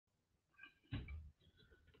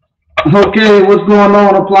Okay, what's going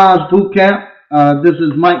on, Appliance Boot Camp? This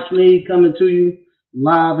is Mike Sneed coming to you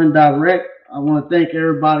live and direct. I want to thank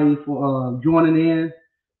everybody for joining in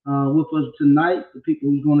with us tonight, the people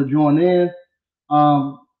who's going to join in.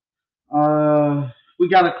 Um, we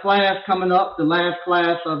got a class coming up, the last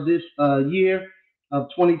class of this year of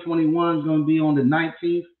 2021 is going to be on the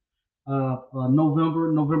 19th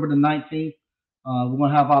November the 19th. We're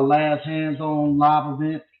going to have our last hands-on live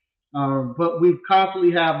event. But we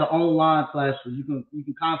constantly have the online classes. You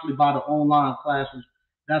can constantly buy the online classes.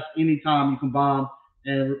 That's anytime you can buy them.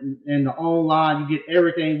 And in the online, you get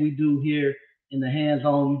everything we do here in the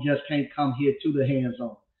hands-on. You just can't come here to the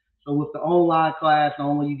hands-on. So with the online class, not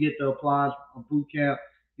only you get the appliance boot camp,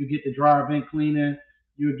 you get the drive-in cleaning,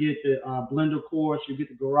 you get the blender course, you get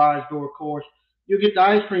the garage door course, you get the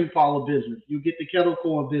ice cream parlor business, you get the kettle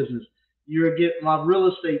corn business, you get my real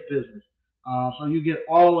estate business. So you get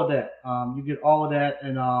all of that. You get all of that,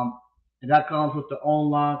 and that comes with the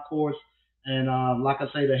online course. And like I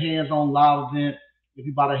say, the hands-on live event. If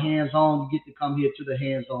you buy the hands-on, you get to come here to the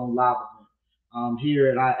hands-on live event here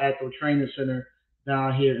at our Active Training Center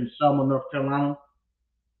down here in Selma, North Carolina.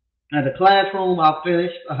 And the classroom, I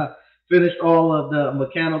finished finished all of the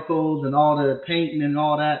mechanicals and all the painting and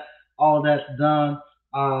all that. All that's done.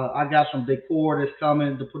 I got some decor that's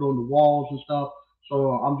coming to put on the walls and stuff.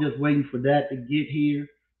 So I'm just waiting for that to get here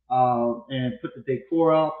and put the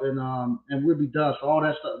decor up, and we'll be done. So all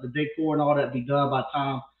that stuff, the decor and all that, be done by the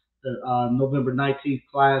time the November 19th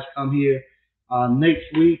class come here next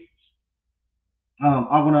week.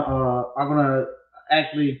 I'm gonna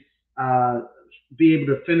actually uh, be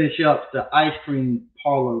able to finish up the ice cream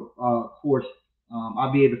parlor course.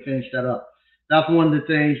 I'll be able to finish that up. That's one of the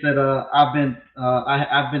things that I've been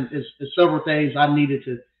it's several things I needed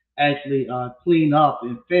to actually clean up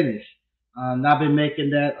and finish. And I've been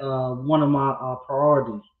making that one of my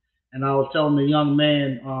priorities. And I was telling the young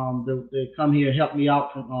man that come here and help me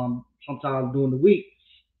out from sometimes during the week.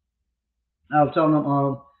 I was telling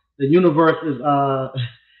them the universe is the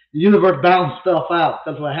universe balanced stuff out.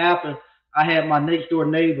 Because what happened, I had my next door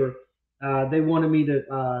neighbor. They wanted me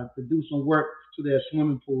to do some work to their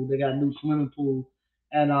swimming pool. They got a new swimming pool,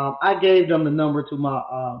 and I gave them the number to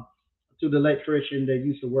the electrician that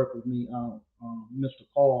used to work with me, Mr.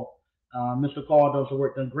 Call. Mr. Call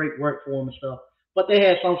done great work for them and stuff. But they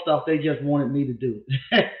had some stuff they just wanted me to do,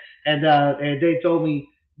 and they told me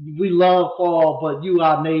we love fall, but you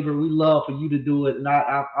our neighbor, we love for you to do it, and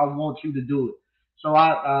I want you to do it. So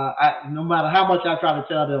I no matter how much I try to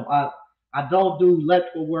tell them, I don't do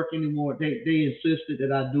electrical work anymore. They insisted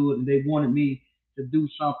that I do it, and they wanted me to do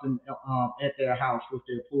something at their house with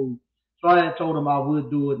their pool. So I had told them I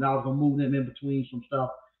would do it, and I was gonna move them in between some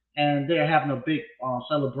stuff. And they're having a big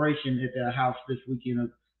celebration at their house this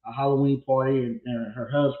weekend, a Halloween party, and her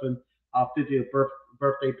husband 50th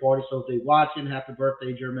birthday party. So if they watching, happy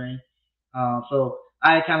birthday, Jermaine. So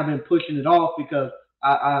I had kind of been pushing it off because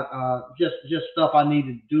I just stuff I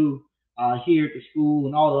needed to do here at the school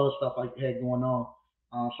and all the other stuff I had going on.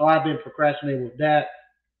 So I've been procrastinating with that.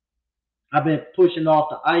 I've been pushing off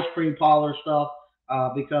the ice cream parlor stuff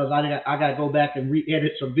because I got to go back and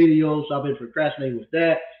re-edit some videos. So I've been procrastinating with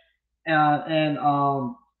that, and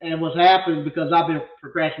what's happened because I've been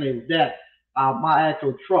procrastinating with that. My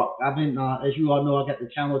actual truck. I've been, as you all know, I got the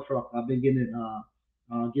Chandler truck. I've been getting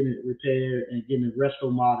it repaired and getting it resto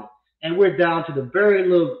modded, and we're down to the very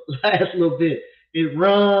little last little bit. It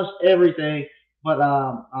runs everything, but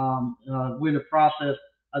we're in the process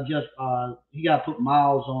of just he got to put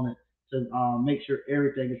miles on it to make sure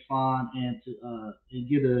everything is fine and to and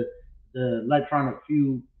get the electronic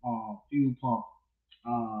fuel pump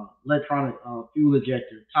electronic fuel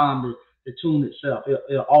ejector time to tune itself.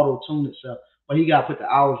 It'll auto tune itself. But he got to put the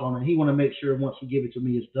hours on it. He want to make sure once he give it to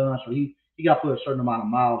me, it's done. So he got to put a certain amount of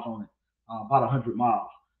miles on it, about 100 miles.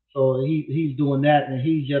 So he's doing that, and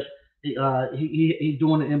he's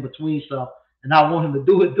doing it in between stuff. And I want him to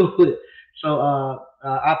do it, do it. So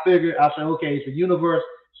I figured I said, okay, it's the universe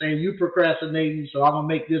saying you procrastinating, so I'm gonna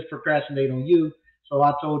make this procrastinate on you. So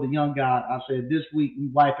I told the young guy, I said, this week we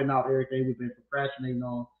wiping out everything we've been procrastinating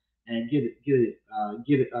on and get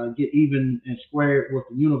even and squared with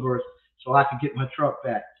the universe, so I can get my truck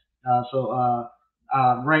back.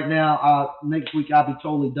 Right now, next week I'll be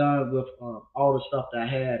totally done with all the stuff that I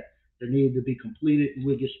had that needed to be completed, and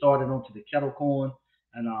we'll get started onto the kettle corn,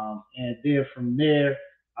 and then from there,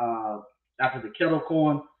 uh, after the kettle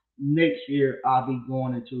corn, next year I'll be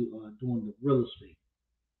going into doing the real estate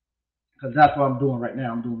because that's what I'm doing right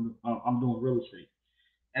now. I'm doing real estate,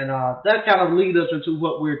 and that kind of leads us into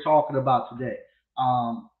what we're talking about today.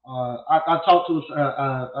 I talked to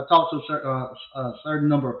I talked to a certain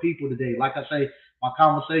number of people today. Like I say, my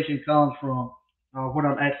conversation comes from what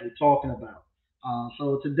I'm actually talking about.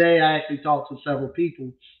 So today I actually talked to several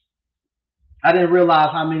people. I didn't realize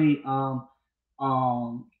how many um,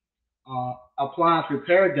 appliance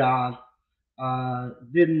repair guys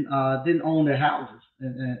didn't own their houses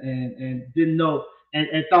and didn't know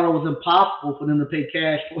and thought it was impossible for them to pay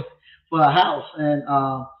cash for a house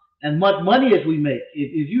and much money as we make.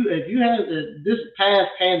 If you had this past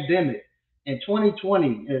pandemic in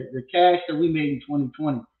 2020, the cash that we made in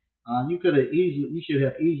 2020, you should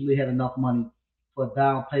have easily had enough money for a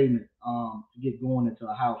down payment to get going into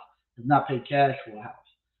a house, to not pay cash for a house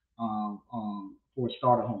for a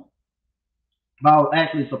starter home. But I was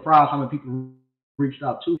actually surprised how many people reached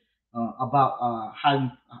out to about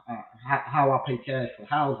how I pay cash for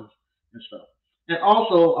houses and stuff. And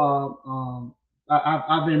also,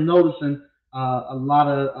 I've been noticing a lot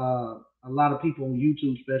of people on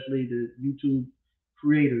YouTube, especially the YouTube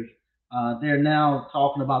creators. They're now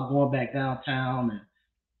talking about going back downtown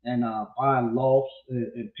and buying lofts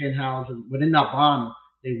and penthouses, but they're not buying them;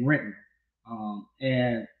 they rent them.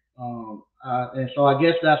 And so I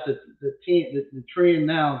guess that's the trend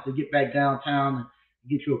now to get back downtown and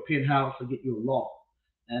get you a penthouse or get you a loft.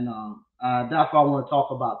 And that's what I want to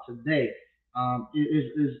talk about today. Is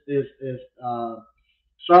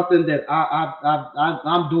something that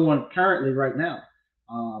I'm doing currently right now.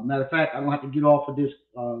 Matter of fact, I'm gonna have to get off of this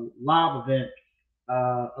live event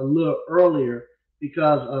a little earlier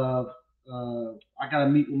because of I got to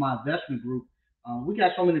meet with my investment group. We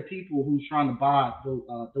got so many people who's trying to buy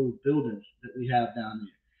those buildings that we have down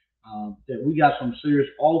there. That we got some serious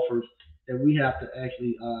offers that we have to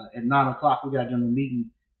actually at 9 o'clock we got to do a meeting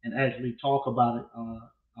and actually talk about it.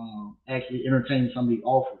 Actually entertain some of the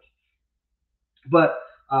offers. But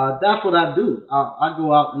that's what I do. I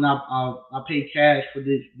go out and I pay cash for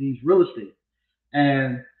these real estate.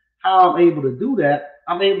 And how I'm able to do that,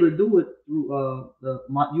 I'm able to do it through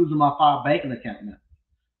using my five banking account method.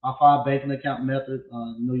 My five banking account method,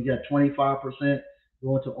 you got 25%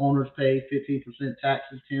 going to owner's pay, 15%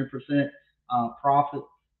 taxes, 10% profit,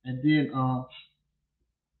 and then uh,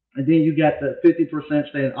 and then you got the 50%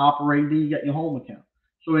 staying operating. Then you got your home account.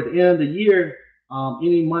 So at the end of the year,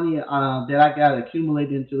 any money that I got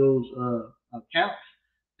accumulated into those accounts,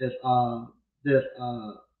 that's that's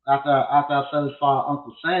after I satisfy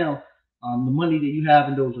Uncle Sam, the money that you have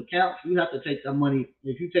in those accounts, you have to take that money.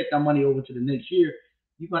 If you take that money over to the next year,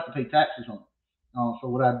 you have to pay taxes on it. So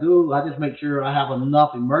what I do, I just make sure I have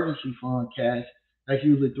enough emergency fund cash. That's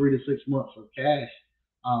usually 3 to 6 months of cash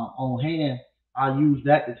on hand. I use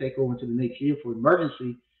that to take over to the next year for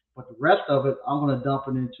emergency. But the rest of it, I'm going to dump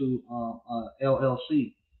it into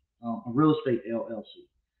LLC, a real estate LLC.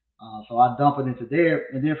 So I dump it into there,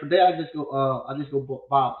 and then from there I just go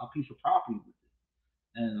buy a piece of property with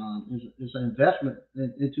it, and it's an investment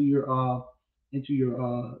into your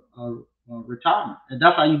retirement, and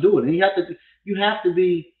that's how you do it. And you have to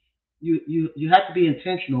be you have to be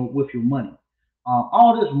intentional with your money.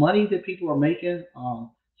 All this money that people are making,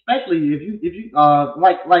 especially if you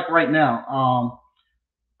like right now,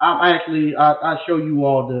 I show you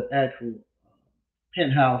all the actual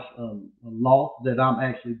penthouse loft that I'm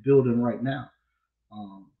actually building right now.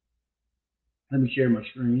 Um, Let me share my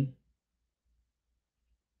screen.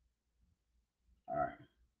 All right,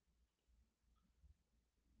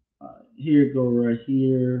 here you go right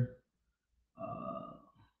here. Uh,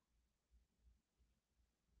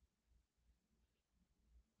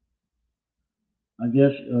 I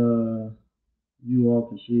guess you all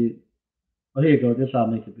can see it. Oh, here you go. This I'll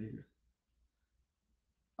make it bigger.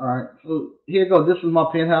 All right, so here you go. This is my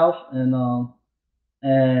penthouse,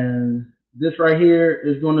 and this right here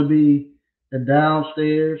is going to be the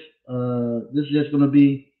downstairs. This is just going to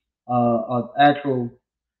be an actual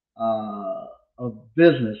a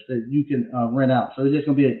business that you can rent out. So it's just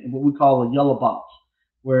going to be what we call a yellow box,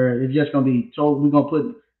 where it's just going to be told we're going to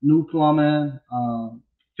put new plumbing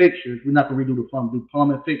fixtures. We're not going to redo the plumbing. Do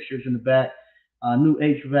plumbing fixtures in the back, new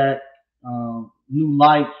HVAC, new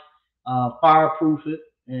lights, fireproof it,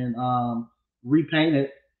 and repaint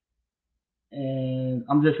it. And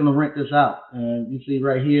I'm just going to rent this out. And you see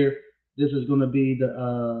right here, this is going to be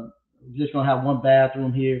just going to have one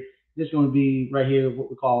bathroom here. This is going to be right here what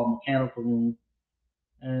we call a mechanical room,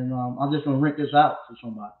 and I'm just going to rent this out to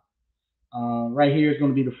somebody. Right here is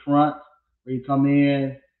going to be the front where you come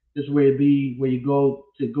in. This is where it be where you go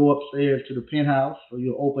upstairs to the penthouse. So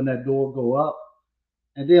you'll open that door, go up,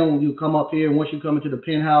 and then when you come up here, once you come into the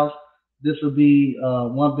penthouse, this will be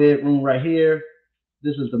one bedroom right here.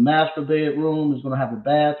 This is the master bedroom. It's going to have a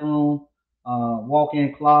bathroom.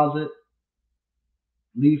 walk-in closet.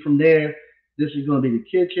 Leave from there. This is going to be the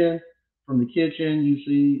kitchen. From the kitchen, you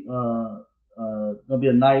see going to be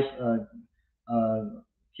a nice uh,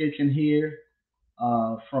 kitchen here.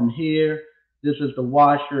 From here, this is the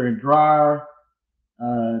washer and dryer.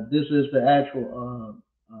 This is the actual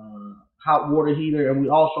hot water heater, and we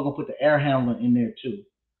also gonna put the air handler in there too.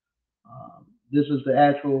 This is the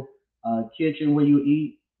actual kitchen where you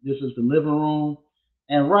eat. This is the living room,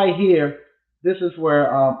 and right here, this is where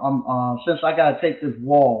since I gotta take this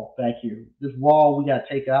wall back here. This wall we gotta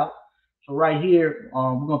take out. So right here,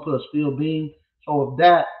 we're gonna put a steel beam. So if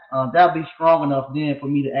that'll be strong enough then for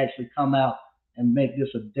me to actually come out and make this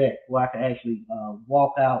a deck where I can actually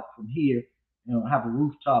walk out from here and have a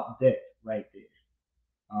rooftop deck right there.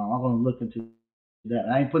 I'm gonna look into that.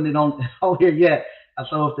 I ain't putting it on out here yet. I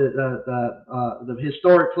saw if the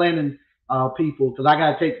historic planning people, because I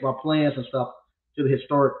gotta take my plans and stuff to the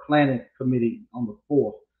historic planning committee on the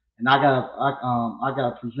fourth, and I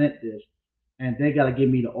gotta present this, and they gotta give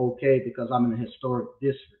me the okay because I'm in a historic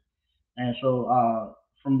district, and so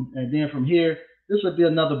from here, this would be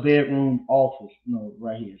another bedroom office,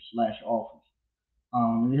 right here slash office.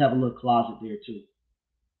 We have a little closet there too.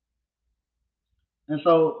 And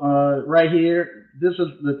so right here, this is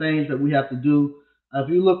the things that we have to do. If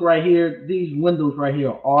you look right here, these windows right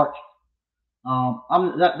here are arched.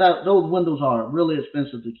 Those windows are really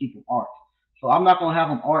expensive to keep them arched. So I'm not gonna have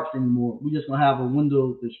them arched anymore. We're just gonna have a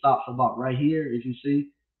window that stops about right here, as you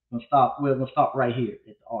see. We're gonna stop right here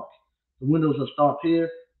at the arch. The windows will stop here.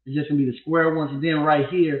 It's just gonna be the square ones, and then right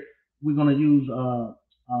here we're gonna use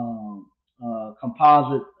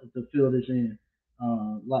composite to fill this in,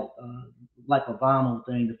 like a vinyl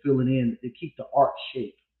thing to fill it in to keep the arch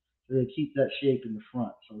shape. So they keep that shape in the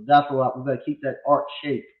front. So that's what we're gonna keep that arch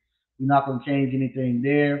shape. We're not gonna change anything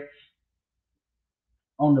there.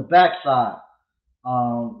 On the back side,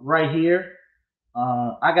 right here,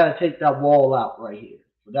 I got to take that wall out right here.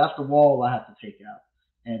 So that's the wall I have to take out.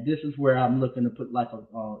 And this is where I'm looking to put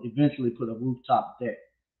eventually put a rooftop deck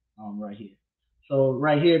right here. So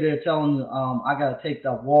right here, they're telling me I got to take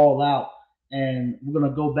that wall out and we're going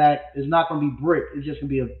to go back. It's not going to be brick. It's just going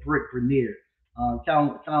to be a brick veneer.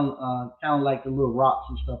 Kind of like the little rocks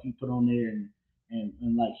and stuff you put on there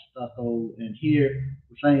and like stucco. And here,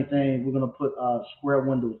 the same thing. We're gonna put square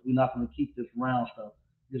windows. We're not gonna keep this round stuff.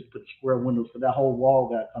 Just put square windows. So that whole wall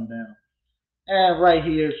got to come down. And right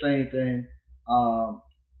here, same thing. Um,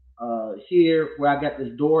 Here where I got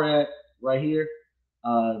this door at, right here,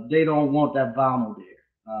 they don't want that vinyl there.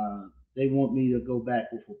 They want me to go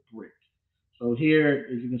back with a brick. So here,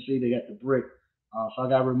 as you can see, they got the brick. So I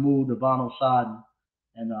got to remove the vinyl siding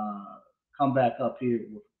and come back up here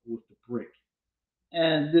with the brick.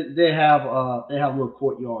 And they have a little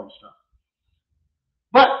courtyard and stuff.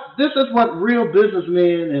 But this is what real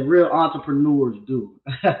businessmen and real entrepreneurs do.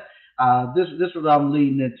 This is what I'm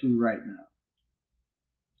leading into right now.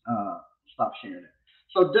 Stop sharing it.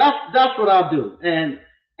 So that's what I do. And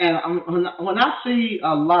when I see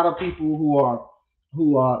a lot of people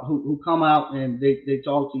who come out and they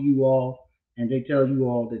talk to you all and they tell you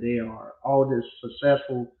all that they are all this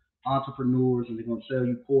successful entrepreneurs and they're going to sell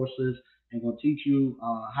you courses and going to teach you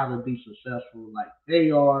how to be successful like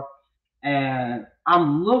they are. And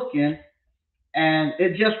I'm looking and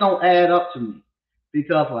it just don't add up to me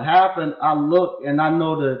because what happened, I look and I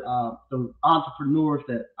know that the entrepreneurs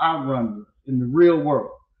that I run with in the real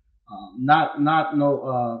world, not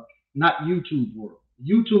no not YouTube world.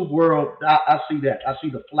 YouTube world, I see that. I see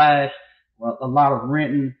the flash, a lot of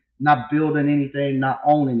renting, not building anything, not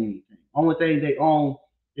owning anything. Only thing they own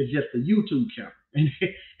is just the YouTube channel,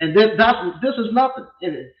 and this is nothing.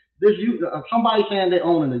 Somebody saying they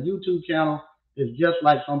owning a YouTube channel is just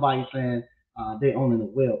like somebody saying they owning a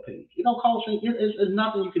web page. It don't cost you. It's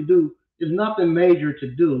nothing you can do. It's nothing major to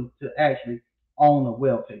do to actually own a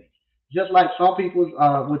web page. Just like some people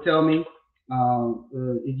would tell me,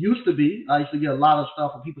 it used to be. I used to get a lot of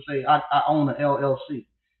stuff when people say I own an LLC.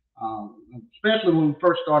 Especially when we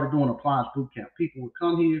first started doing appliance boot camp, people would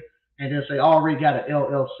come here and they'll say, "I already got an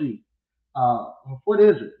LLC." What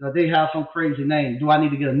is it? They have some crazy name. Do I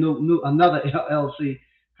need to get a new another LLC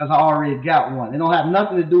because I already got one? It don't have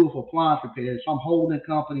nothing to do with appliance repairs. Some holding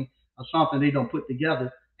company or something they don't put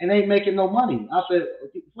together and they ain't making no money. I said,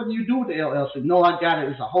 what do you do with the LLC? No, I got it.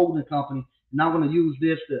 It's a holding company, and I'm going to use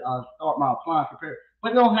this to start my appliance repair.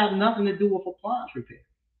 But it don't have nothing to do with appliance repair.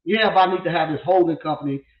 Yeah, but I need to have this holding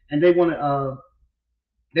company, and they want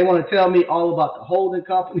to tell me all about the holding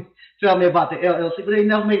company, tell me about the LLC, but they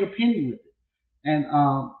never make a penny with it. And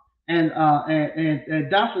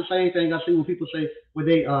that's the same thing I see when people say, where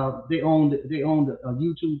they own a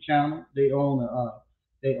YouTube channel. They own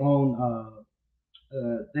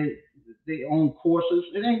courses.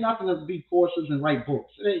 It ain't nothing to be courses and write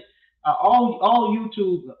books. It ain't, all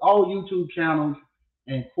YouTube channels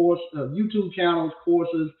and YouTube channels,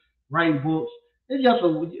 courses, writing books. It's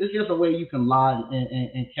just a way you can lie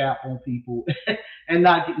and cap on people and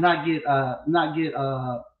and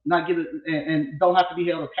don't have to be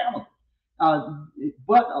held accountable.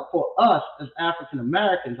 But for us as African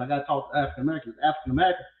Americans, I got to talk to African Americans. African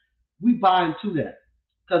Americans, we buy into that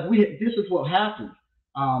because we. This is what happens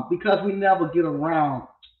because we never get around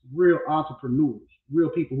real entrepreneurs, real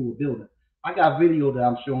people who are building. I got video that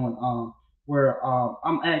I'm showing where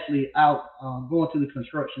I'm actually out going to the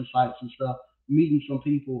construction sites and stuff, meeting some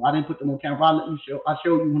people. I didn't put them on camera. I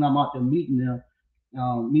show you when I'm out there meeting them,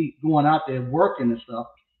 me going out there working and stuff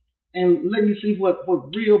and let you see what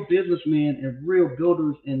real businessmen and real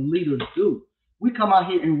builders and leaders do. We come out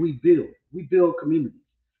here and we build. We build communities.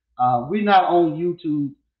 We not on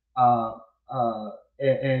YouTube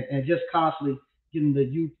and just constantly getting the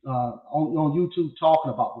youth on YouTube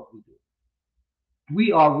talking about what we do.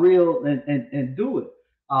 We are real and do it.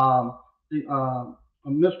 The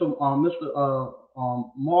Mr.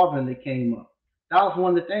 Marvin that came up. That was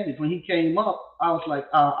one of the things. When he came up, I was like,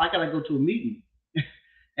 I gotta go to a meeting.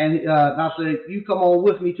 And I said, "You come on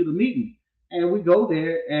with me to the meeting." And we go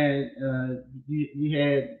there, and you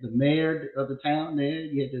had the mayor of the town there.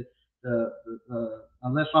 You had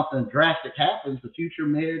unless something drastic happens, the future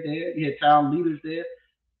mayor there. You had town leaders there,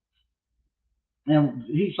 and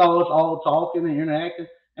he saw us all talking and interacting.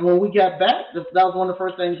 And when we got back, that was one of the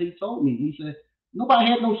first things he told me. He said, "Nobody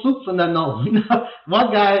had no suits or nothing on."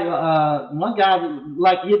 One guy,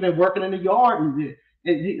 like he had been working in the yard,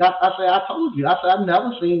 I said, "I told you." I said, "I've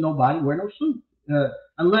never seen nobody wear no suit,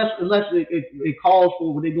 unless it calls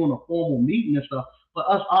for when they're doing a formal meeting and stuff." But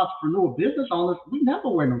us entrepreneur business owners, we never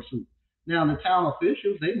wear no suit. Now the town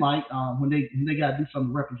officials, they might when they got to do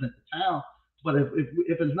something to represent the town. But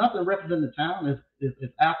if it's nothing representing the town,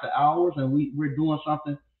 it's after hours and we're doing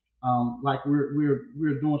something like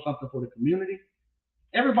we're doing something for the community.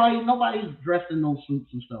 Nobody's dressed in those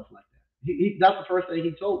suits and stuff like that. That's the first thing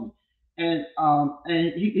he told me, and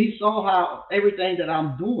he saw how everything that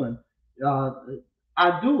I'm doing, uh,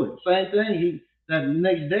 I do it. Same thing. That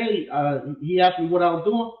next day he asked me what I was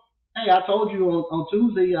doing. Hey, I told you on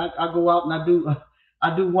Tuesday I go out and I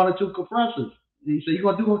do one or two compressors. He said, "You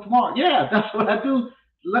gonna do them tomorrow?" Yeah, that's what I do.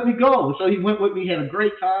 Let me go. So he went with me. Had a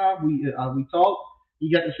great time. We talked. He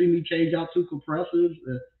got to see me change out two compressors.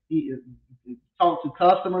 He talked to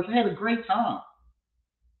customers. Had a great time.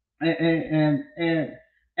 And and and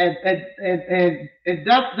and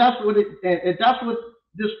that's what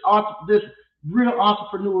this real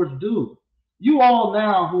entrepreneurs do. You all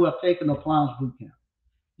now who have taken appliance boot camp,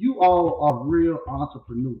 you all are real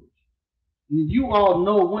entrepreneurs. You all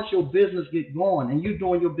know once your business get going and you're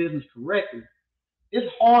doing your business correctly,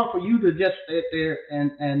 it's hard for you to just sit there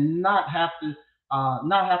and not have to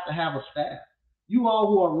have a staff. You all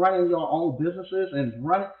who are running your own businesses and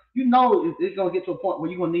running, it's gonna get to a point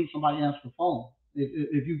where you're gonna need somebody to answer the phone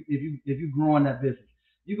if you growing that business.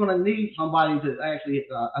 You're gonna need somebody to actually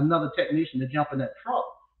another technician to jump in that truck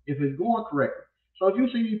if it's going correctly. So if you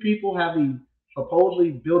see these people have these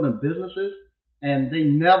supposedly building businesses and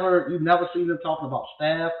you never see them talking about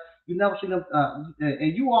staff. You never see them,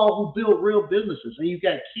 and you all who build real businesses and you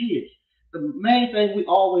got kids. The main thing we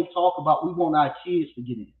always talk about, we want our kids to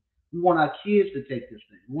get in. We want our kids to take this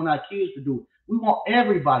thing. We want our kids to do it. We want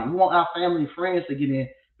everybody. We want our family and friends to get in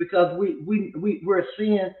because we're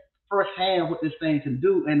seeing firsthand what this thing can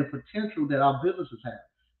do and the potential that our businesses have.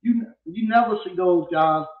 You never see those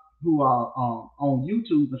guys who are on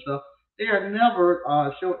YouTube and stuff. They are never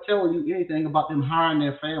telling you anything about them hiring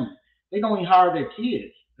their family. They don't even hire their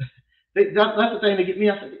kids. That's the thing that get me.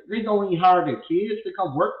 I said, they don't even hire their kids to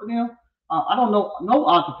come work for them. I don't know no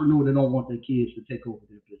entrepreneur that don't want their kids to take over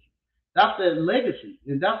their business. That's their legacy,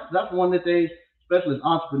 and that's one of the things, especially as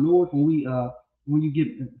entrepreneurs, when you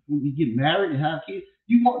get married and have kids,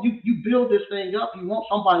 you build this thing up. You want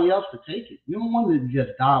somebody else to take it. You don't want it to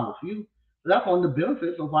just die with you. So that's one of the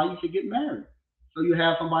benefits of why you should get married. So you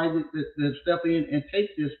have somebody that step in and take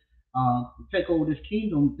over this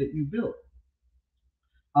kingdom that you built.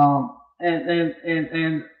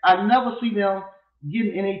 And I never see them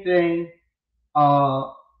getting anything.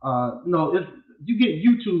 It's you get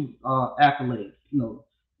YouTube accolades.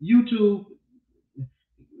 YouTube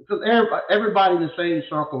because everybody in the same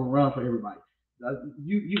circle runs for everybody.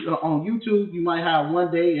 On YouTube, you might have one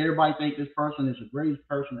day everybody think this person is the greatest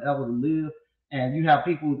person ever to live, and you have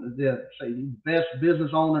people that say the best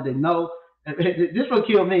business owner they know. This will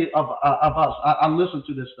kill me of us. I listen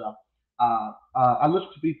to this stuff. I listen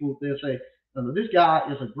to people. They'll say, "This guy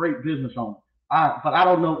is a great business owner." But I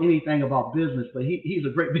don't know anything about business. But he's a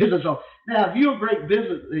great business owner. Now, if you're a great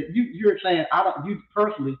business, you're saying I don't. You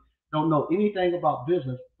personally don't know anything about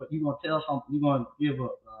business, but you're gonna tell something. You're gonna give a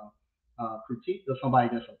critique to somebody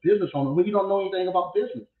that's a business owner when you don't know anything about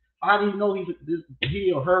business. How do you know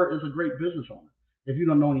he or her is a great business owner if you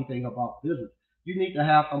don't know anything about business? You need to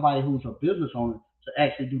have somebody who's a business owner to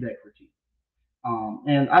actually do that critique.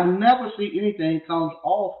 And I never see anything comes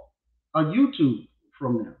off a YouTube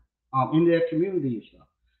from them in their community and stuff.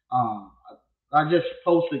 I just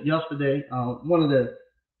posted yesterday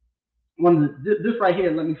this right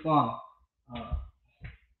here. Let me find uh,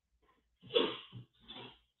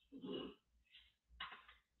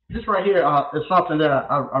 this right here is something that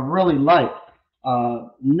I really like.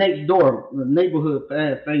 Next door, the neighborhood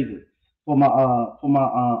fan favorite for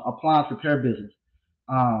my appliance repair business.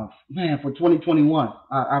 Man, for 2021,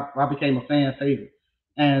 I became a fan favorite,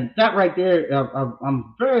 and that right there,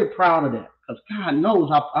 I'm very proud of that because God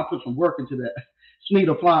knows I put some work into that Sneed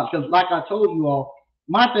appliance. Because like I told you all,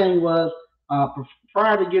 my thing was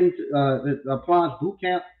prior to getting to the appliance boot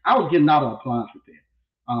camp, I was getting out of appliance repair.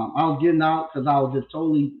 I was getting out because I was just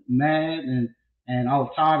totally mad and I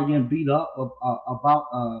was tired of getting beat up about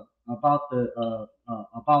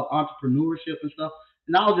entrepreneurship and stuff.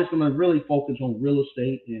 And I was just gonna really focus on real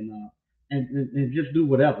estate and just do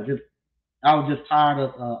whatever. Just I was just tired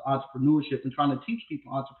of entrepreneurship and trying to teach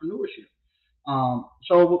people entrepreneurship.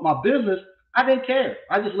 So with my business, I didn't care.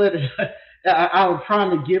 I just let it. I was trying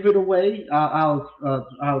to give it away. I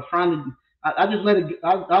was trying to. I just let it.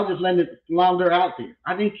 I was just letting it flounder out there.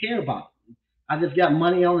 I didn't care about it. I just got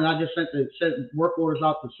money on it. I just sent work orders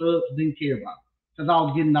out to subs. Didn't care about it because I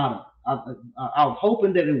was getting out of it. I was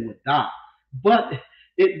hoping that it would die, but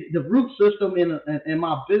the root system in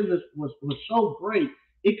my business was so great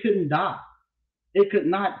it couldn't die. It could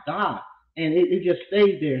not die. And it just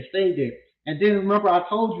stayed there, stayed there. And then remember, I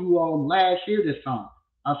told you all last year this time.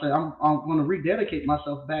 I said I'm going to rededicate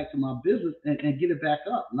myself back to my business and get it back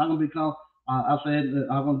up. I'm not going to become. I said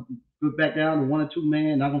I'm going to go back down to one or two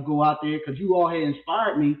man. I'm going to go out there because you all had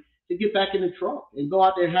inspired me to get back in the truck and go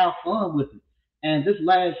out there and have fun with it. And this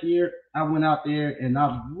last year, I went out there and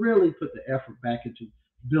I really put the effort back into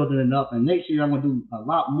building it up. And next year, I'm going to do a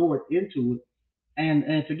lot more into it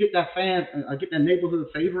and to get that get that neighborhood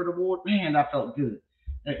favorite award, man, that felt good.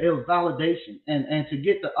 It was validation, and to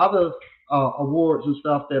get the other awards and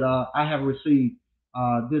stuff that I have received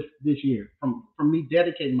this year from me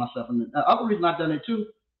dedicating myself. And the other reason I've done it too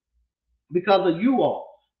because of you all.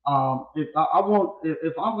 If I want,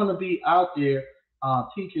 if I'm going to be out there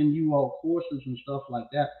teaching you all courses and stuff like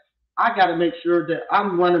that, I got to make sure that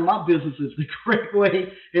I'm running my businesses the correct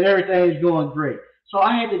way and everything's going great. So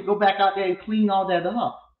I had to go back out there and clean all that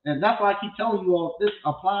up, and that's why I keep telling you all this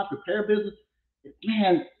appliance repair business,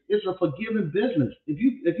 man, it's a forgiving business. If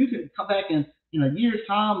you can come back in a year's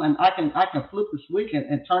time and I can flip the switch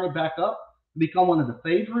and turn it back up, become one of the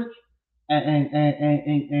favorites, and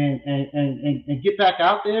get back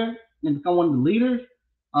out there and become one of the leaders.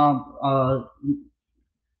 Um, uh,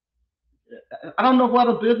 I don't know what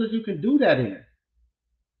other business you can do that in.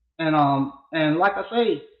 And like I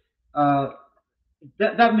say, uh,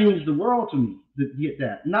 that means the world to me to get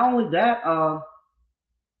that. Not only that,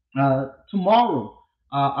 tomorrow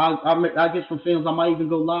I get some films. I might even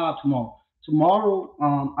go live tomorrow. Tomorrow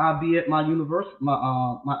I'll be at my university, my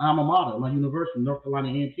alma mater, my university, North Carolina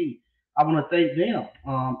A&T. I want to thank them.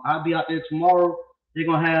 I'll be out there tomorrow. They're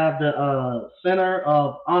gonna have the Center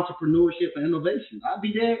of Entrepreneurship and Innovation. I'll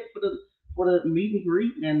be there for the meet and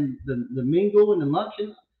greet and the mingle and the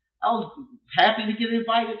luncheon. I was happy to get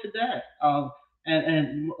invited to that.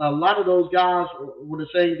 And a lot of those guys were the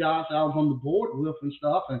same guys that I was on the board with and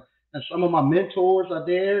stuff. And some of my mentors are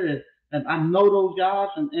there. And I know those guys.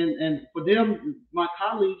 And for them, my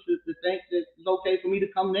colleagues, to think that it's okay for me to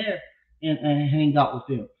come there and hang out with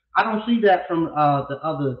them. I don't see that from the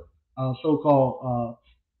other so-called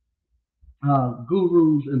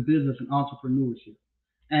gurus in business and entrepreneurship.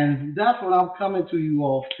 And that's what I'm coming to you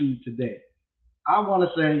all to today. I want to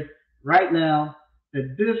say right now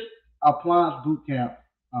that this appliance boot camp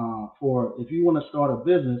for if you want to start a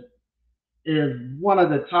business is one of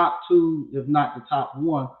the top two, if not the top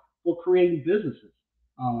one, for creating businesses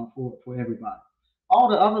for everybody. All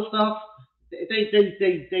the other stuff, they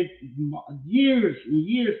years and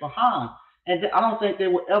years behind, and I don't think they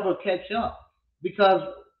will ever catch up because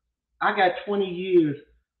I got 20 years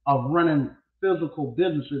of running physical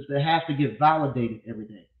businesses that have to get validated every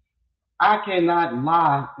day. I cannot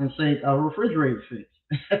lie and say a refrigerator fix.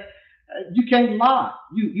 You can't lie.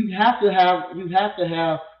 You have to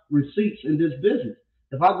have receipts in this business.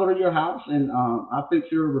 If I go to your house and I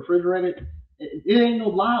fix your refrigerator, it ain't no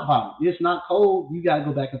lie about it. It's not cold. You gotta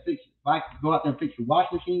go back and fix it. If I go out there and fix your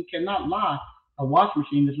washing machine, you cannot lie. A washing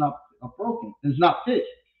machine is not broken. It's not fixed.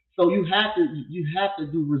 So you have to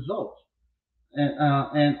do results.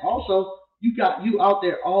 And also you out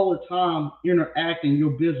there all the time interacting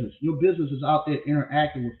your business. Your business is out there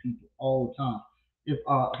interacting with people all the time. If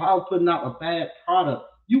I was putting out a bad product,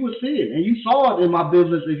 you would see it, and you saw it in my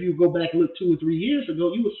business. If you go back and look 2 or 3 years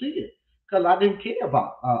ago, you would see it because I didn't care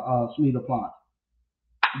about Sweet Appliance.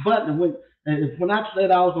 But when I said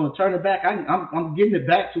I was going to turn it back, I'm getting it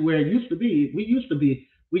back to where it used to be. We used to be,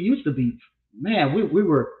 man. We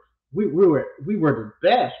were the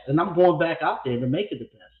best, and I'm going back out there to make it the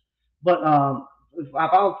best. But if I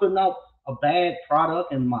was putting out a bad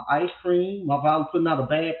product in my ice cream, if I was putting out a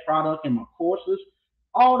bad product in my courses,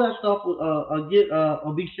 all that stuff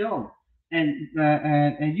will be shown,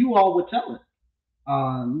 and you all would tell it.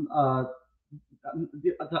 Um, uh,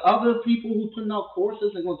 the other people who putting out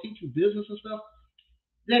courses and going to teach you business and stuff,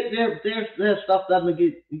 their stuff doesn't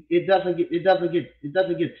get tested.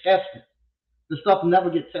 The stuff never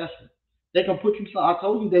gets tested. They can put you. I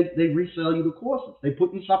told you they resell you the courses. They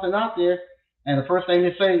put you something out there, and the first thing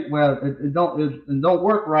they say, well, it don't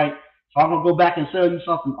work right. So I'm gonna go back and sell you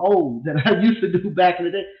something old that I used to do back in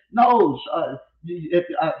the day. No, if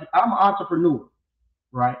I'm an entrepreneur,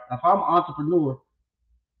 right? If I'm an entrepreneur,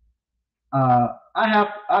 I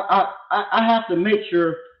have to make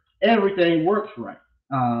sure everything works right.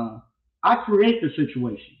 I create the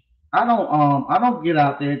situation. I don't get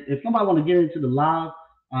out there. If somebody want to get into the live,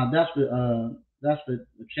 that's the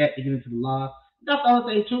chat to get into the live. That's the other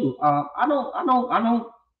thing too. I don't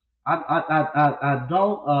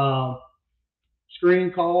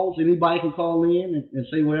screen calls. Anybody can call in and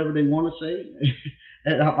say whatever they want to say.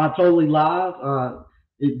 And I'm totally live.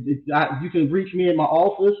 You can reach me at my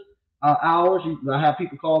office hours. I have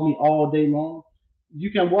people call me all day long.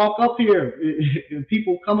 You can walk up here.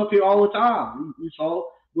 People come up here all the time. You saw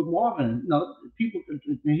with Marvin. People.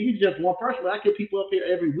 He's just one person, but I get people up here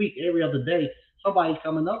every week, every other day. Somebody's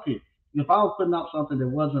coming up here. If I was putting out something that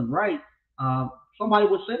wasn't right, somebody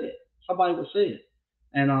would say it. Somebody would say it.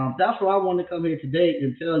 And that's why I wanted to come here today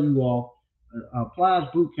and tell you all, Appliance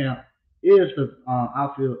Boot Camp is I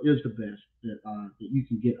feel is the best that you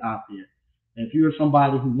can get out there. And if you're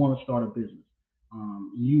somebody who want to start a business,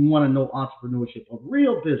 you want to know entrepreneurship of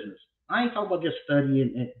real business. I ain't talking about just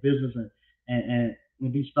studying business and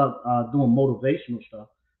be stuck doing motivational stuff.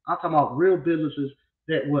 I'm talking about real businesses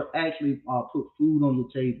that will actually put food on your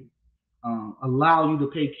table, allow you to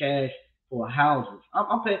pay cash for houses.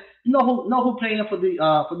 I'm paying. You know who paying for me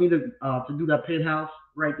to do that penthouse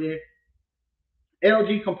right there?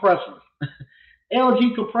 LG compressors.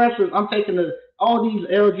 LG compressors. I'm taking all these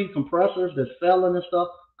LG compressors that's selling and stuff.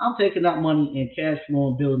 I'm taking that money in cash flow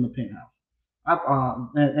and building the penthouse.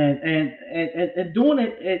 And doing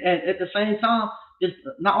it and at the same time, it's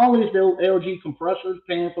not only is the LG compressors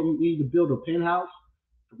paying for me to build a penthouse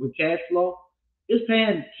with cash flow, it's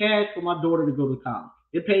paying cash for my daughter to go to college.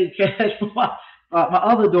 It paid cash for my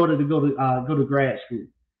other daughter to go to grad school.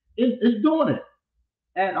 It's doing it,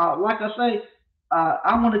 and like I say,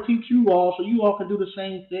 I want to teach you all so you all can do the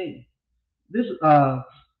same thing. This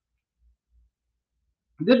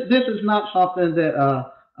this is not something that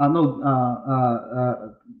I know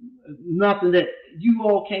nothing that you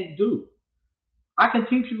all can't do. I can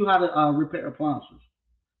teach you how to repair appliances.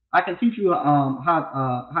 I can teach you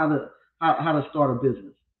how to start a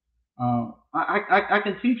business. I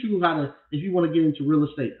can teach you how to if you want to get into real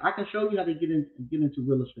estate. I can show you how to get into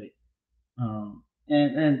real estate. And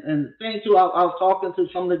the thing too, I was talking to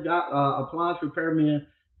some of the appliance repairmen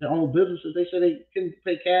that own businesses. They said they couldn't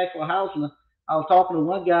pay cash for a house, and I was talking to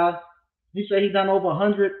one guy. He said he done over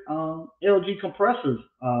 100 LG compressors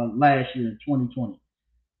last year in 2020.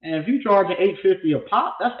 And if you charge an 850 a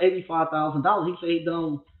pop, that's $85,000. He said he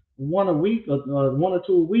done one a week or one or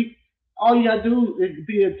two a week. All you gotta do is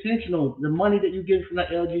be intentional. The money that you get from that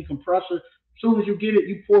LG compressor, as soon as you get it,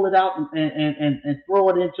 you pull it out and throw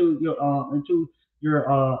it into your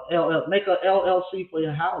make a LLC for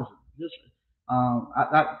your housing. Just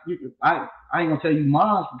I ain't gonna tell you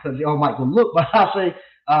mine because y'all might go look, but I say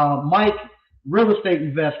Mike Real Estate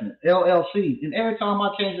Investment LLC. And every time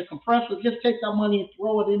I change the compressor, just take that money and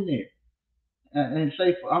throw it in there and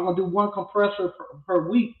say I'm gonna do one compressor per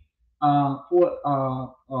week, or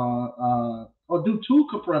do two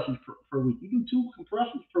compressors per week. You do two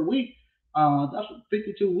compressors per week. That's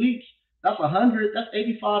 52 weeks. That's 100. That's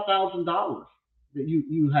 $85,000 that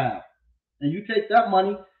you have, and you take that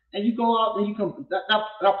money. And you go out and you come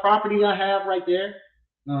that property I have right there,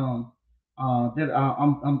 um, that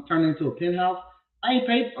I'm turning into a penthouse. I didn't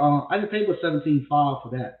pay but 17.5 for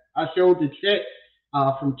that. I showed the check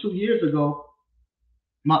from 2 years ago,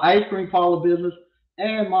 my ice cream parlor business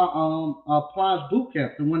and my appliance boot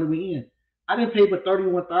camp, the one that we in. I didn't pay but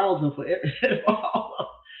 31,000 for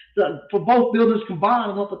for both buildings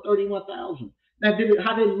combined. I went for 31,000. Now,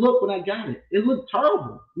 how did it look when I got it? It looked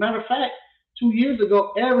terrible. Matter of fact, 2 years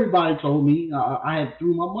ago, everybody told me I had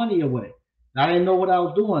threw my money away. I didn't know what I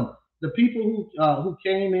was doing. The people who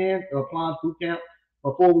came in appliance boot camp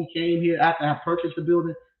before we came here after I purchased the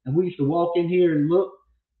building, and we used to walk in here and look.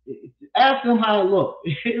 Ask them how it looked.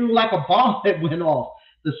 It was like a bomb that went off.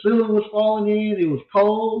 The ceiling was falling in. It was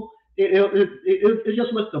cold. It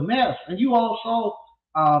just looked a mess. And you all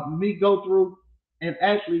saw me go through and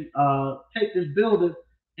actually take this building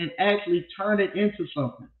and actually turn it into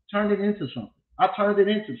something. Turn it into something. I turned it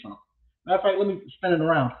into something. Matter of fact, let me spin it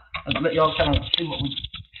around and let y'all kind of see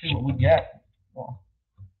what we got.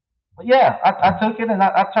 But yeah, I took it and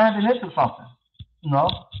I turned it into something. You know,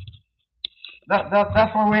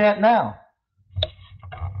 that's where we're at now.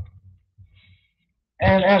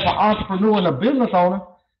 And as an entrepreneur and a business owner,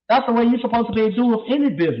 that's the way you're supposed to be able to do with any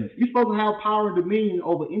business. You're supposed to have power and dominion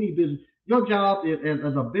over any business. Your job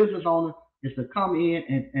as a business owner is to come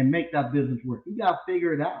in and make that business work. You got to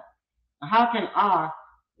figure it out. How can I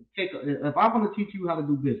if I want to teach you how to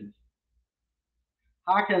do business,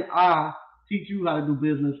 how can I teach you how to do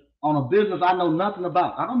business on a business I know nothing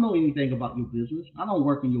about? I don't know anything about your business. I don't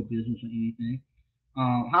work in your business or anything.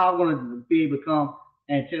 How I'm going to be able to come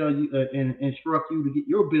and tell you and instruct you to get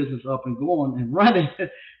your business up and going and running.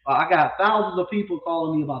 I got thousands of people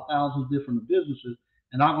calling me about thousands of different businesses,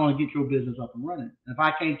 and I'm going to get your business up and running. If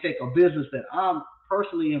I can't take a business that I'm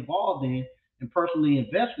personally involved in and personally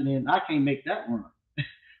invested in, I can't make that run.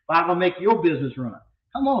 But I'm going to make your business run.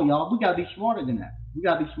 Come on, y'all. We got to be smarter than that. We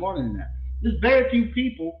got to be smarter than that. There's very few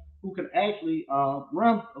people who can actually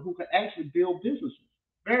who can actually build businesses.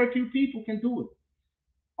 Very few people can do it.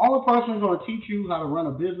 Only person who's going to teach you how to run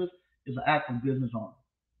a business is an actual business owner.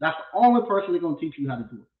 That's the only person that's going to teach you how to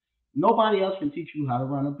do it. Nobody else can teach you how to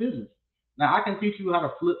run a business. Now, I can teach you how to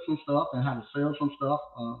flip some stuff and how to sell some stuff,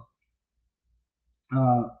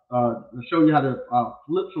 show you how to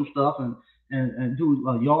flip some stuff and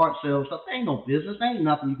do yard sales stuff. There ain't no business. There ain't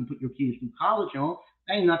nothing you can put your kids through college on.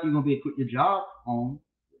 There ain't nothing you're going to be able to quit your job on.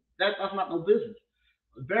 That's not no business.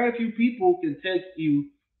 Very few people can take you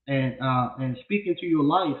and speak into your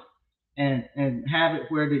life and have it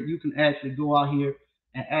where that you can actually go out here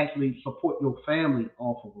and actually support your family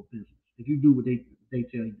off of a business if you do what they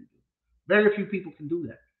tell you to do. Very few people can do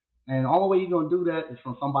that, and the only way you're gonna do that is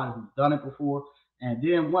from somebody who's done it before. And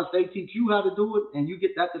then once they teach you how to do it, and you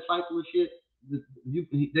get that discipleship,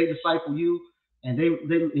 they disciple you, and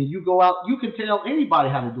and you go out. You can tell anybody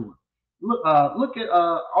how to do it. Look at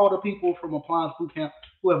all the people from Appliance Boot Camp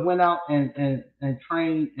who have went out and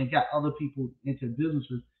trained and got other people into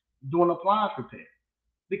businesses doing appliance repair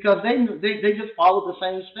because they just followed the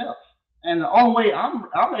same steps. And the only way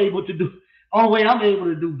I'm able to do only way I'm able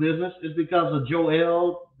to do business is because of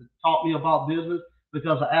Joel that taught me about business,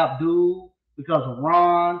 because of Abdul, because of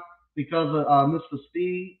Ron, because of Mr.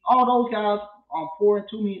 Steve. All those guys pour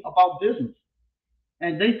into me about business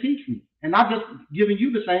and they teach me. And I'm just giving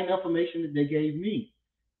you the same information that they gave me.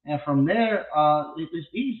 And from there, it's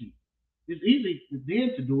easy. It's easy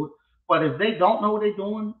then to do it. But if they don't know what they're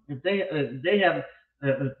doing, if they have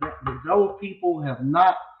if those people have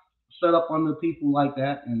not set up under people like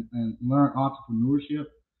that and learn entrepreneurship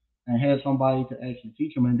and had somebody to actually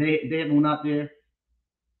teach them, and they haven't went out there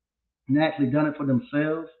and actually done it for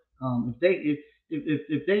themselves.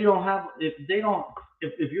 If they don't have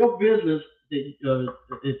if your business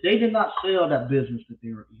if they did not sell that business that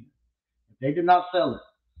they were in, if they did not sell it,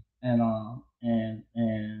 and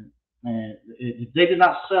if they did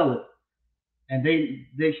not sell it, and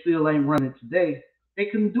they still ain't running it today, they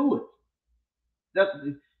couldn't do it. That's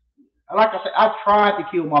like I said. I tried to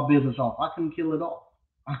kill my business off. I couldn't kill it off.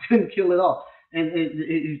 I couldn't kill it off. And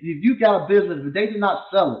if you got a business, but they did not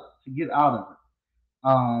sell it to get out of it,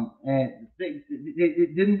 and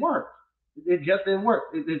it didn't work. It just didn't work.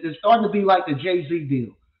 It's starting to be like the Jay Z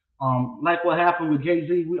deal. Like what happened with Jay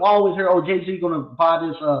Z. We always hear, oh, Jay Z gonna buy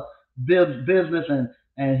this business,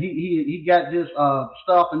 and he got this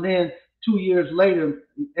stuff, and then 2 years later,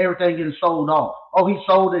 everything getting sold off. Oh, he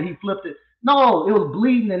sold it, he flipped it. No, it was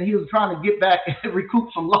bleeding, and he was trying to get back and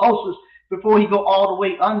recoup some losses before he go all the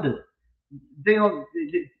way under. They don't.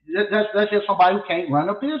 That's just somebody who can't run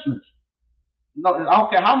a business. No, I don't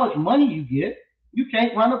care how much money you get, you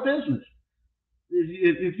can't run a business.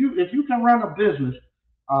 if you can run a business,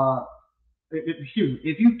 uh,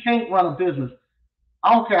 if you can't run a business,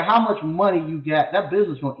 I don't care how much money you got, that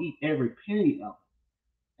business gonna eat every penny of it.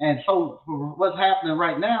 And so for what's happening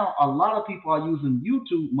right now, a lot of people are using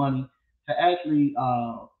YouTube money to actually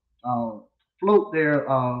float their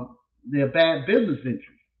bad business ventures.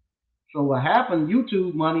 So what happened?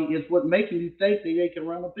 YouTube money is what making you think that they can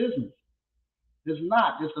run a business. It's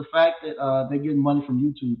not. It's the fact that they're getting money from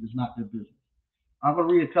YouTube is not their business. I'm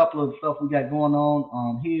gonna read a couple of stuff we got going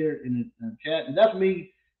on here in the chat, and that's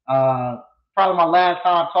me. Probably my last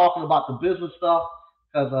time talking about the business stuff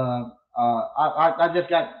because I just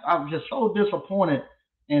got I'm just so disappointed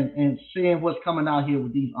in seeing what's coming out here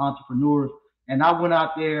with these entrepreneurs. And I went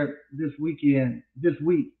out there this week, and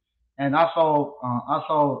I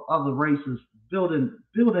saw other races building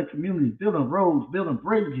communities, building roads, building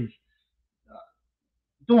bridges,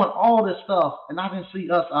 doing all this stuff, and I didn't see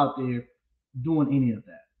us out there doing any of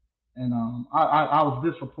that. And I was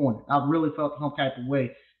disappointed. I really felt some type of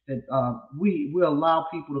way that we allow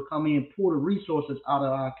people to come in, pull the resources out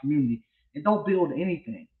of our community, and don't build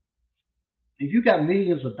anything. If you got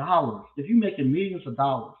millions of dollars, if you're making millions of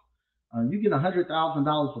dollars, you get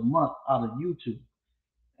 $100,000 a month out of YouTube,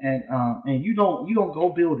 and you don't go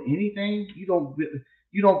build anything. You don't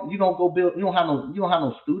go build. You don't have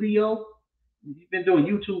no studio. You've been doing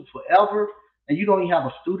YouTube forever, and you don't even have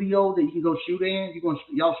a studio that you can go shoot in.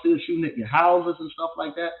 Y'all still shooting at your houses and stuff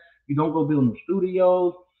like that. You don't go build no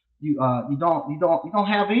studios. You don't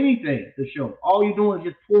have anything to show. All you're doing is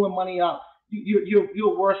just pulling money out.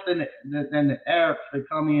 You're worse than the Arabs that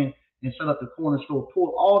come in and set up the corner store,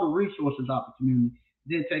 pull all the resources out the community,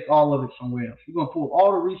 then take all of it somewhere else. You're gonna pull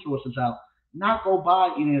all the resources out, not go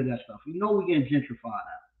buy any of that stuff. You know we're getting gentrified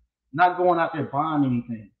out. Not going out there buying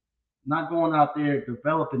anything, not going out there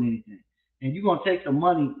developing anything. And you're gonna take the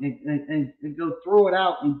money and go throw it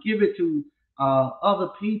out and give it to other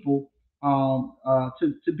people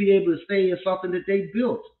to be able to stay in something that they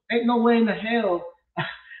built. Ain't no way in the hell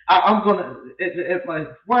I'm gonna if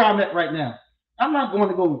where I'm at right now. I'm not going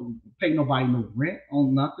to go pay nobody no rent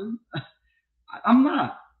on nothing. I'm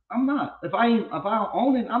not. I'm not. If I don't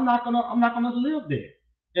own it, I'm not gonna live there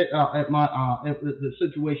at the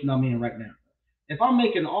situation I'm in right now. If I'm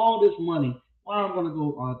making all this money, why I'm gonna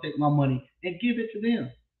go take my money and give it to them,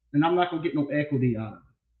 and I'm not gonna get no equity out of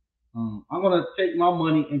it. I'm gonna take my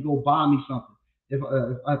money and go buy me something. If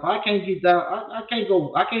I can't get down, I can't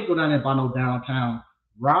go down there and buy no downtown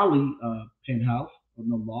Raleigh penthouse or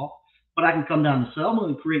no loft. But I can come down to Selma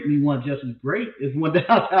and create me one just as great as one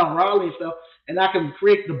downtown Raleigh and stuff. And I can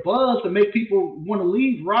create the buzz to make people want to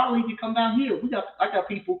leave Raleigh to come down here. I got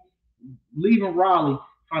people leaving Raleigh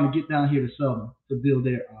trying to get down here to Selma to build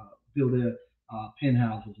their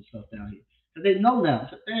penthouses and stuff down here. Because they know now.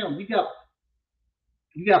 So, damn, you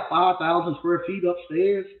got 5,000 square feet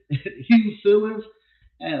upstairs, huge ceilings,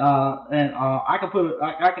 and I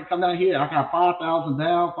can come down here. I got 5,000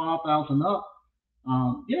 down, 5,000 up.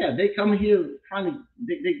 Yeah, they come here trying to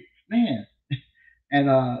man,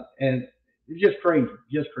 and it's just crazy,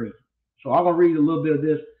 just crazy. So I'm gonna read a little bit of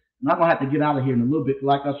this, and I'm gonna have to get out of here in a little bit.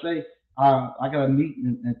 Like I say, I gotta meet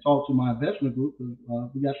and talk to my investment group.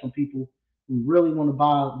 'Cause, we got some people who really want to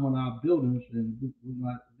buy one of our buildings, and we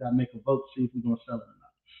gotta make a vote to see if we're gonna sell it or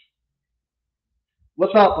not.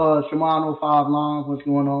 What's up, Shimano Five Line? What's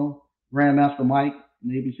going on? Grandmaster Mike,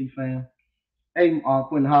 an ABC fan. Hey,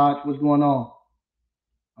 Quentin Hodge, what's going on?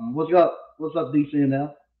 What's up? What's up,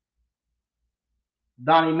 DCNF?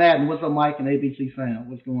 Donnie Madden, what's up, Mike, and ABC fan?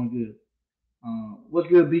 What's going good? What's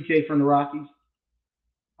good, BK from the Rockies?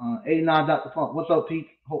 89 Dr. Funk, what's up, Pete?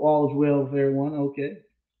 Hope all is well with everyone. Okay.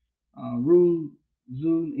 Rude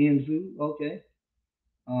Zoo in Zoo. Okay.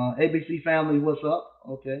 ABC family, what's up?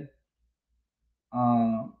 Okay.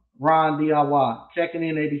 Uh, Ron DIY, checking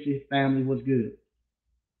in. ABC family, what's good?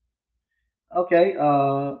 Okay.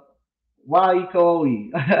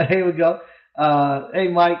 YECOE. Here we go. Hey,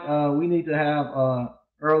 Mike, we need to have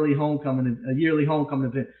early homecoming, a yearly homecoming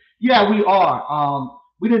event. Yeah, we are.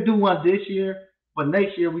 We didn't do one this year, but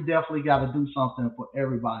next year we definitely got to do something for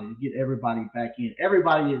everybody to get everybody back in.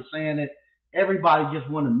 Everybody is saying it. Everybody just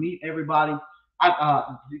want to meet everybody.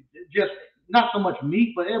 Just not so much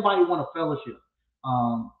meet, but everybody want a fellowship.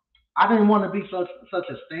 Um, I didn't want to be such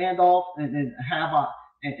a standoff and have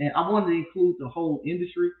and I wanted to include the whole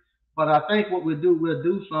industry. But I think what we'll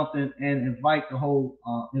do something and invite the whole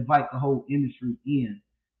industry in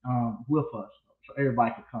with us, so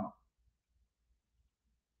everybody can come.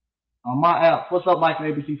 On my app, what's up, Mike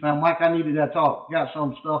and ABC fan? Mike, I needed that talk. Got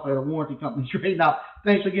some stuff at a warranty company straightened out.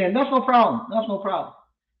 Thanks again. That's no problem. That's no problem.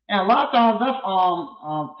 And a lot of times that's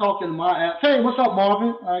talking to my app. Hey, what's up,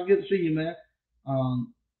 Marvin? Good to see you, man.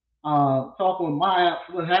 Um, talking with my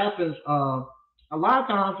apps, what happens? A lot of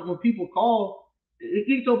times when people call, it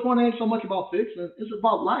gets to a point it ain't so much about fixing. It's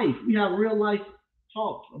about life. We have real life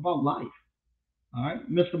talks about life. All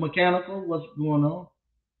right, Mr. Mechanical, what's going on?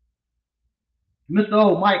 Mr.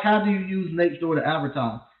 O, Mike, how do you use Nextdoor to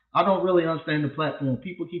advertise? I don't really understand the platform.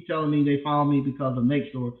 People keep telling me they found me because of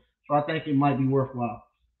Nextdoor, so I think it might be worthwhile.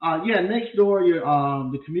 Yeah, Nextdoor, your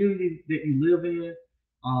the community that you live in,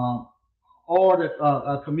 um, or the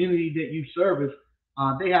a community that you service,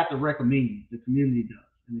 they have to recommend you. The community does,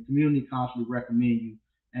 and the community constantly recommend you.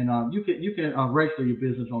 And you can register your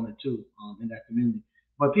business on it too in that community.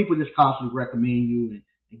 But people just constantly recommend you and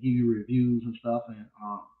give you reviews and stuff. And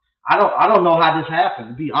I don't know how this happened.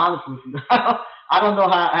 To be honest with you, I don't know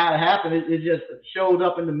how it happened. It just showed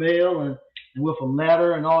up in the mail and with a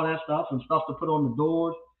letter and all that stuff and stuff to put on the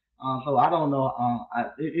doors. So I don't know.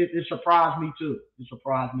 It surprised me too. It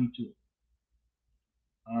surprised me too.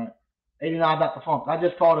 All right. 89 Dr. Funk. I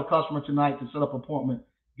just called a customer tonight to set up an appointment.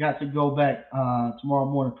 Got to go back tomorrow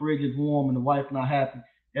morning. Fridge is warm and the wife not happy.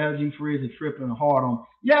 LG fridge is tripping hard on.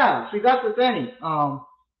 Yeah, see that's the thing.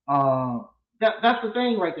 That's the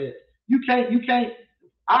thing right there. You can't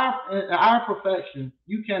our profession.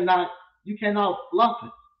 You cannot fluff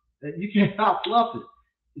it. You cannot fluff it.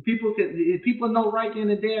 People know right then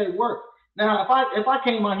and there it works. Now if I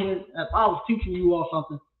came out here if I was teaching you all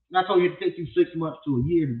something and I told you it take you 6 months to a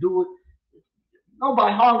year to do it,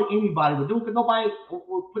 nobody, hardly anybody would do it because nobody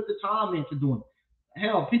will put the time into doing it.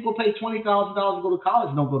 Hell, people pay $20,000 to go to college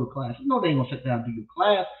and don't go to class. You know they ain't gonna sit down and do your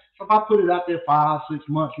class. So if I put it out there 5, 6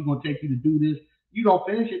 months, you're gonna take you to do this. You don't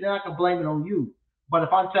finish it, then I can blame it on you. But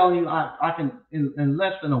if I'm telling you I can in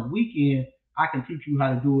less than a weekend, I can teach you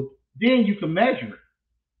how to do it. Then you can measure it.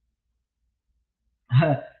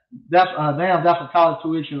 That's a college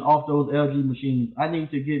tuition off those LG machines. I need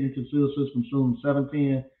to get into field system soon.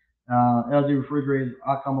 710 LG refrigerators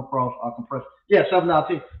I come across are compressed. Yeah, 7 out of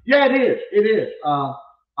 10. Yeah, it is. It is.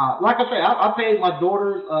 Like I say, I paid my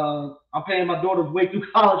daughter's. I'm paying my daughter's way through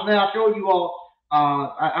college now. I showed you all.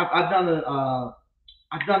 I've done a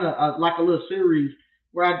like a little series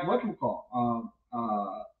where I what you call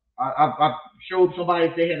I showed somebody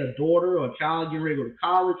if they had a daughter or a child getting ready to go to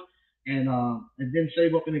college and then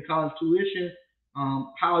save up in the college tuition,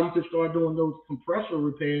 how you could start doing those compressor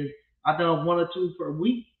repairs. I done one or two per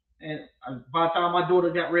week, and by the time my daughter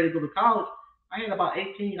got ready to go to college, I had about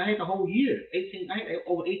 18. I had the whole year 18. I had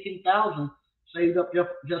over 18,000 saved up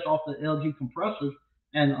just off the LG compressors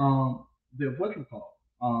and the what you call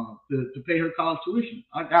to pay her college tuition.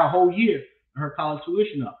 I got a whole year of her college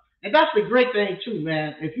tuition up, and that's the great thing too,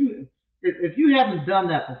 man. If you haven't done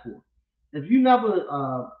that before, if you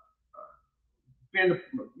never been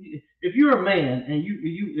if you're a man and you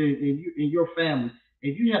and your family,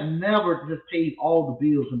 if you have never just paid all the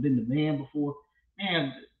bills and been the man before,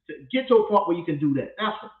 man, to get to a point where you can do that,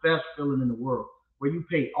 that's the best feeling in the world. Where you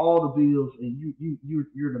pay all the bills and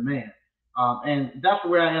you're the man. And that's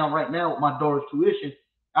where I am right now with my daughter's tuition.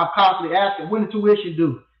 I'm constantly asking when the tuition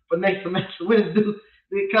due for next semester, when it's due,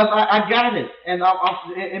 because I got it, and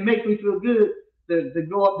it makes me feel good to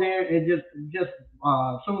go up there and just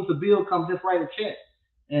as soon as the bill comes, just write a check,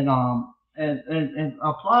 and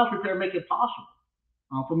appliance repair make it possible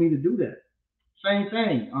for me to do that. Same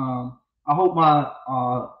thing. I hope my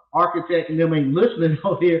architect and them ain't listening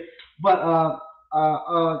out here, but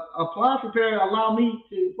appliance repair allow me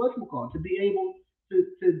to what's it called to be able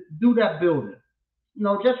to do that building.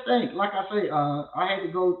 Just think, like I say, I had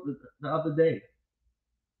to go the other day.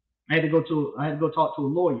 I had to go talk to a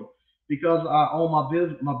lawyer because I own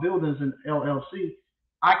my buildings in LLC.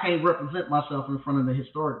 I can't represent myself in front of the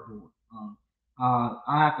historic board.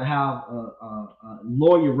 I have to have a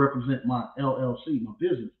lawyer represent my LLC, my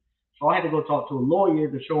business. So I had to go talk to a lawyer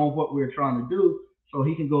to show him what we are trying to do, so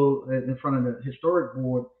he can go in front of the historic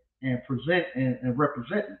board and present and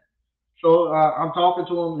represent me. So I'm talking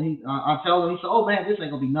to him. And I tell him. He said, "Oh man, this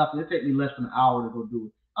ain't gonna be nothing. It take me less than an hour to go do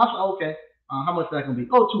it." I said, "Okay, how much that gonna be?"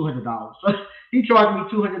 "Oh, $200." So he charged me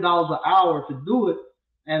 $200 an hour to do it,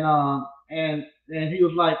 and and he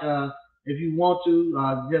was like, "If you want to,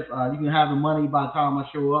 just you can have the money by the time I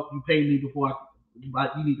show up. You pay me before you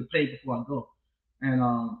need to pay before I go." And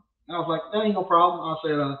I was like, "That ain't no problem." I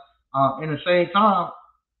said, in the same time,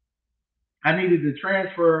 I needed to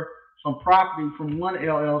transfer some property from one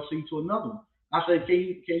LLC to another one. I said, can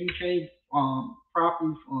you change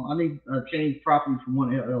property? I need to change property from one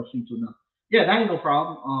LLC to another. Yeah, that ain't no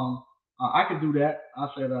problem. I can do that. I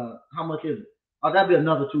said, how much is it? Oh, that'd be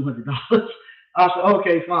another $200. I said,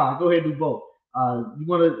 okay, fine. Go ahead and do both. You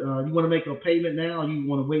want to make a payment now, or you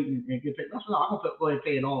want to wait and get paid? I said, no, I'm gonna go ahead and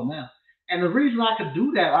pay it all now. And the reason I could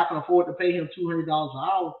do that, I can afford to pay him $200 an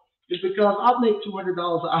hour, is because I make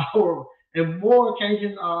 $200 an hour and more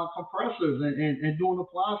changing compressors and doing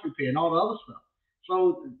appliance repair and all the other stuff.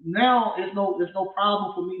 So now it's no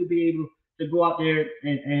problem for me to be able to go out there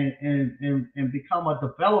and become a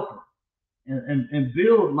developer and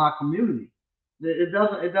build my community. It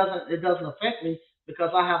doesn't affect me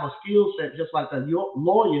because I have a skill set just like a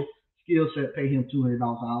lawyer skill set pay him $200 an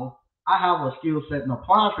hour. I have a skill set in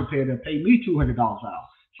appliance repair that pay me $200 an hour.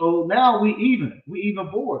 So now we even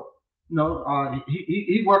board. You know,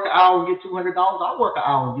 he work an hour and get $200. I work an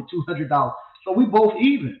hour and get $200. So we both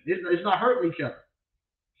even. It's not hurting each other.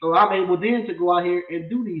 So I'm able then to go out here and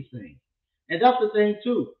do these things. And that's the thing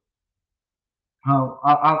too. I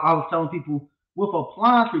was telling people with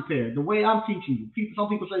appliance repair, the way I'm teaching you, some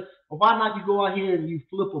people say, well, why not you go out here and you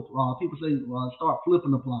flip? People say, start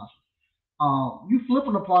flipping appliances. You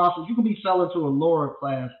flipping appliances, you can be selling to a lower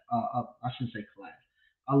class. I shouldn't say class,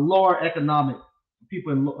 a lower economic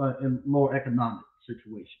people in lower economic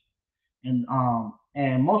situation,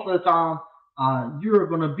 and most of the time, you're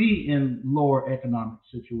going to be in lower economic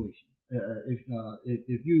situation.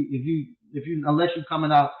 If you unless you're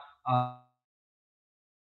coming out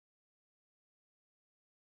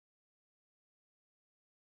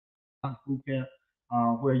boot camp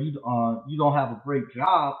where you don't have a great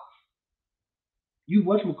job, you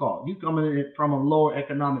whatchamacallit, you coming in from a lower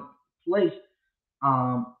economic place,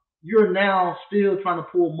 you're now still trying to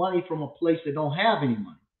pull money from a place that don't have any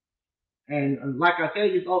money. And like I tell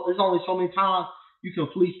you, there's only so many times you can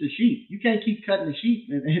fleece the sheep. You can't keep cutting the sheep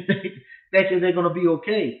and thinking they're going to be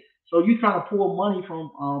okay. So you're trying to pull money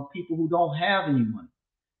from people who don't have any money.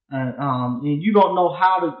 And you don't know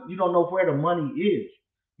you don't know where the money is.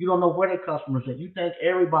 You don't know where the customers at. You think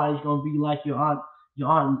everybody's gonna be like your aunt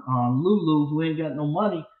Lulu, who ain't got no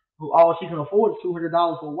money, who all she can afford is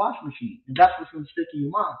 $200 for a washing machine, and that's what's gonna stick in your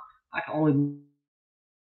mind. I can only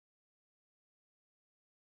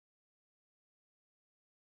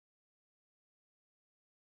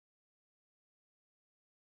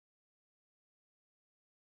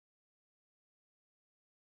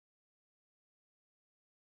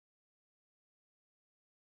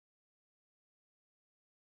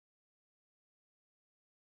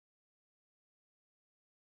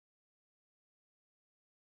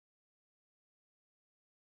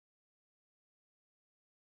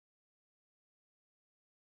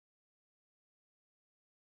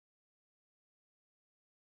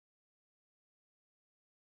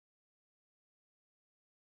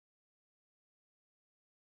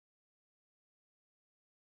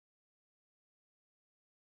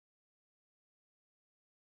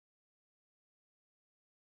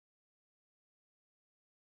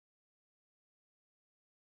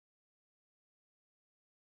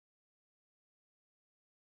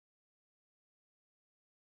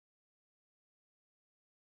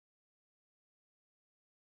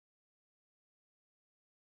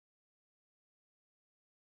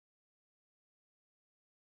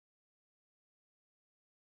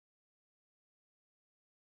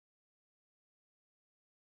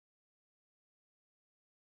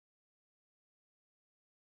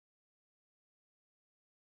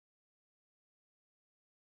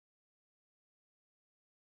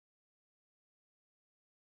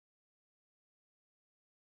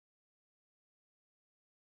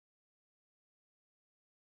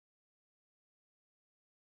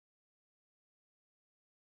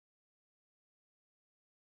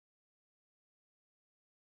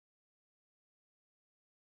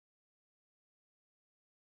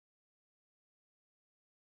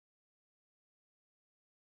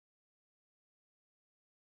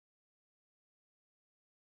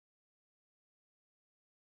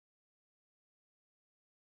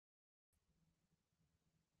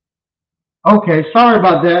Okay, sorry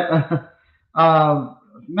about that.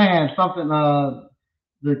 Man, something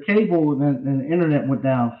the cable and the internet went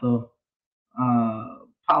down, so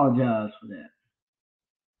apologize for that.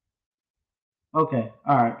 Okay,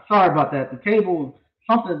 all right. Sorry about that. The cable,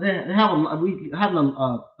 something they have we having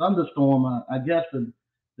a thunderstorm. I guess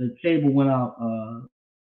the cable went out.